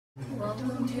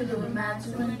Welcome to the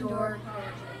Bimaadzwin door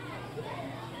project.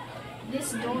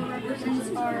 This door represents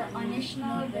our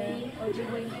Anishinaabe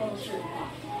Ojibwe culture.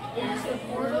 It is the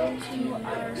portal to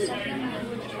our second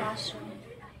language classroom.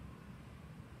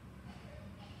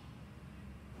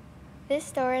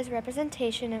 This door is a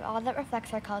representation of all that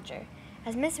reflects our culture.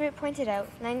 As Ms. Root pointed out,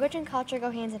 language and culture go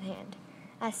hand in hand.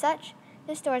 As such,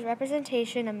 this door is a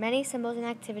representation of many symbols and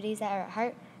activities that are at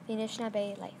heart of the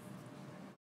Anishinaabe life.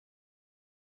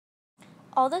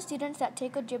 All the students that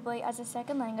take Ojibwe as a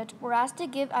second language were asked to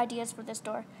give ideas for this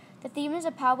door. The theme is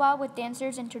a powwow with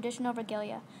dancers in traditional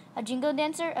regalia, a jingle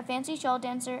dancer, a fancy shawl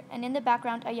dancer, and in the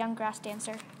background, a young grass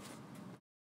dancer.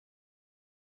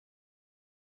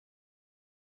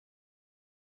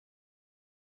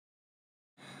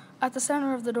 At the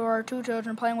center of the door are two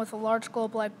children playing with a large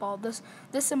globe light ball. This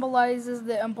symbolizes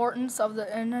the importance of the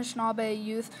Anishinaabe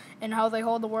youth and how they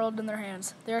hold the world in their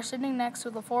hands. They are sitting next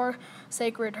to the four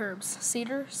sacred herbs: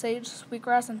 cedar, sage,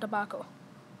 sweetgrass, and tobacco.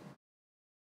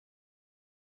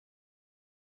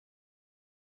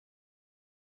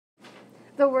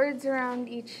 The words around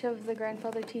each of the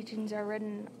grandfather teachings are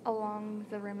written along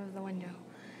the rim of the window,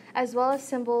 as well as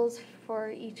symbols for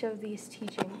each of these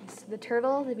teachings. The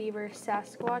turtle, the beaver,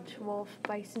 Sasquatch, wolf,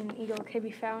 bison, and eagle can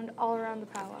be found all around the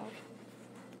powwow.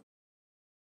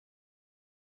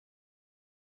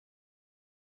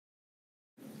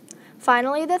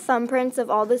 Finally, the thumbprints of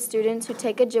all the students who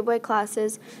take Ojibwe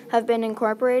classes have been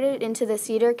incorporated into the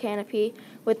cedar canopy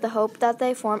with the hope that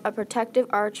they form a protective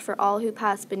arch for all who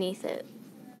pass beneath it.